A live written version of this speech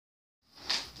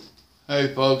Hey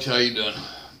folks, how you doing?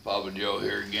 Papa Joe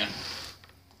here again.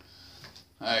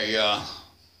 Hey,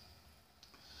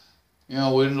 we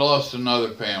lost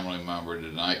another family member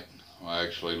tonight. Well,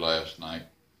 actually last night.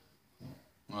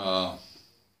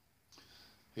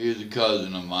 He is a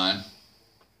cousin of mine.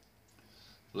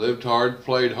 Lived hard,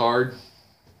 played hard,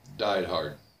 died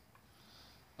hard.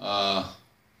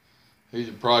 He's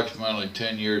approximately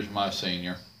 10 years my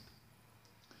senior.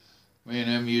 Me and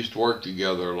him used to work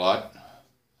together a lot.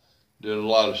 Did a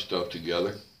lot of stuff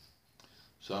together.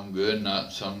 Some good,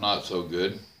 some not so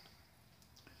good.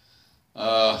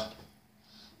 I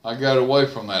got away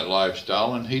from that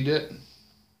lifestyle and he didn't.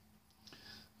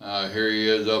 Here he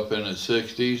is up in his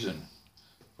 60s, and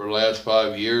for the last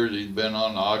 5 years he's been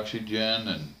on oxygen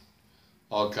and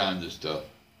all kinds of stuff.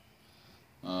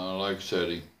 Like I said,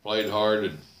 he played hard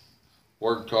and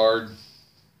worked hard,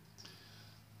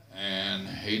 and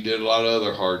he did a lot of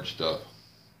other hard stuff.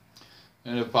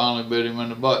 And it finally bit him in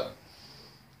the butt.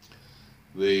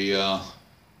 The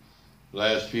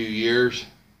last few years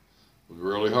was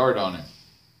really hard on him.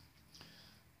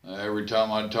 Every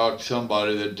time I talked to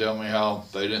somebody, they'd tell me how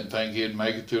they didn't think he'd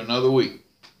make it through another week.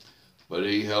 But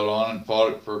he held on and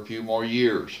fought it for a few more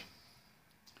years.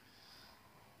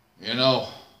 And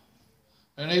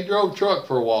he drove truck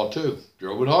for a while too.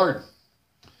 Drove it hard.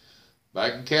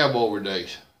 Back in cab over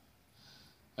days.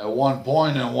 At one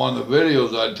point in one of the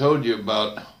videos I told you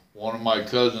about, one of my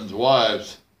cousin's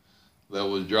wives that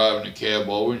was driving a cab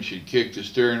over, and she'd kick the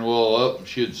steering wheel up and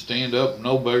she'd stand up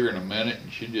no bigger than a minute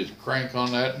and she'd just crank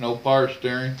on that, no power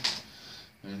steering,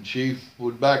 and she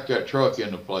would back that truck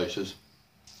into places.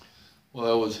 Well,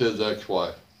 that was his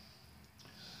ex-wife.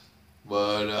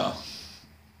 But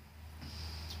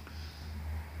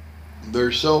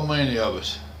there's so many of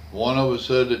us. One of us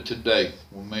said it today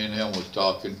when me and him was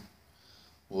talking,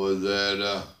 was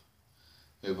that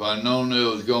if I'd known it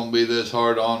was going to be this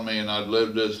hard on me and I'd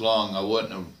lived this long, I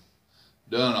wouldn't have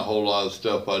done a whole lot of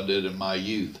stuff I did in my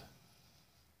youth.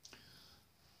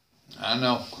 I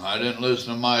know, I didn't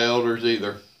listen to my elders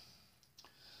either.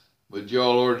 But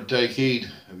y'all ought to take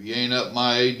heed. If you ain't up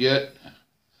my age yet,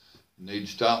 you need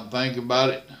to stop and think about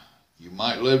it. You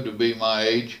might live to be my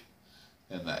age,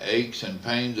 and the aches and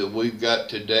pains that we've got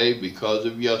today because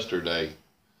of yesterday,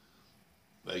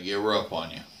 they get rough on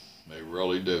you. They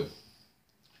really do.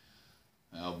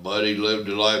 Now, Buddy lived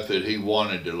the life that he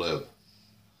wanted to live.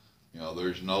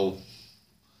 There's no,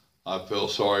 I feel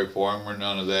sorry for him or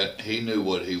none of that. He knew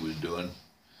what he was doing.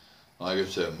 Like I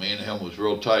said, me and him was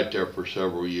real tight there for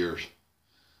several years,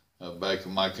 back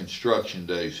in my construction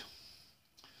days.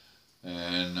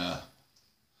 And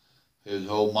his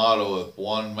whole motto, if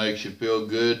one makes you feel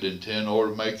good, then 10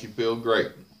 ought to make you feel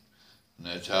great. And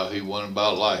that's how he went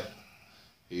about life.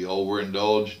 He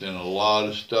overindulged in a lot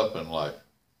of stuff in life.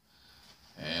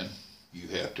 And you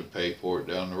have to pay for it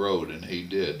down the road, and he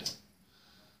did.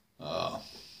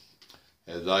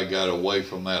 As I got away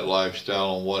from that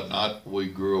lifestyle and whatnot, we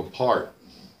grew apart.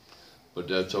 But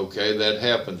that's okay, that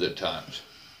happens at times.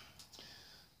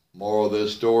 Moral of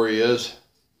this story is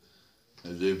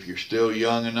if you're still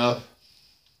young enough,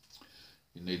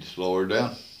 you need to slow her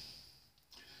down.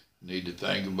 You need to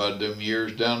think about them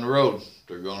years down the road.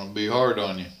 They're going to be hard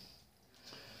on you.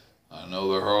 I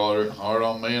know they're hard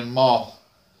on me and Ma.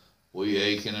 We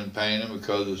aching and paining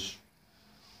because it's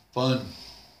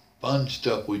fun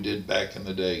stuff we did back in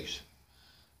the days.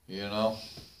 It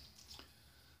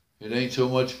ain't so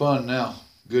much fun now.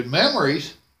 Good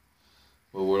memories,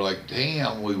 but we're like,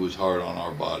 damn, we was hard on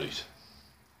our bodies.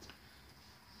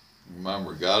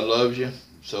 Remember, God loves you,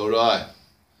 so do I.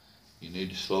 You need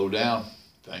to slow down.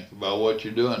 Think about what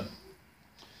you're doing.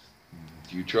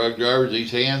 You truck drivers,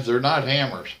 these hands, they're not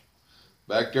hammers.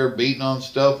 Back there beating on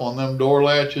stuff on them door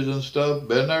latches and stuff.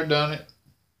 Been there, done it.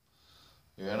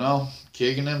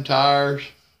 Kicking them tires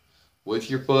with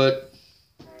your foot.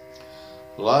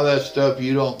 A lot of that stuff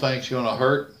you don't think's going to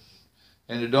hurt,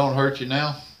 and it don't hurt you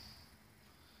now.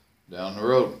 Down the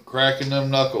road, cracking them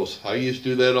knuckles. I used to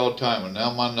do that all the time, and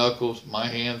now my knuckles, my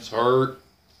hands hurt.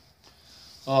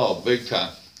 Oh, big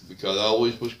time. Because I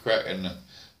always was cracking them.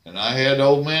 And I had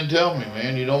old men tell me,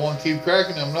 man, you don't want to keep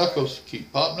cracking them knuckles.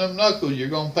 Keep popping them knuckles, you're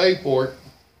going to pay for it.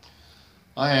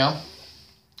 I am.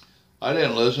 I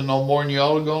didn't listen no more than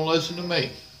y'all are going to listen to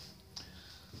me.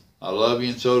 I love you,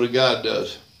 and so do God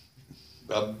does.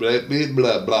 Blah, blah, blah,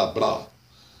 blah, blah, blah.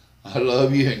 I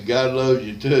love you, and God loves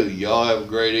you too. Y'all have a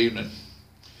great evening.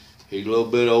 Here's a little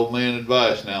bit of old man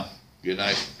advice now. Good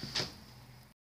night.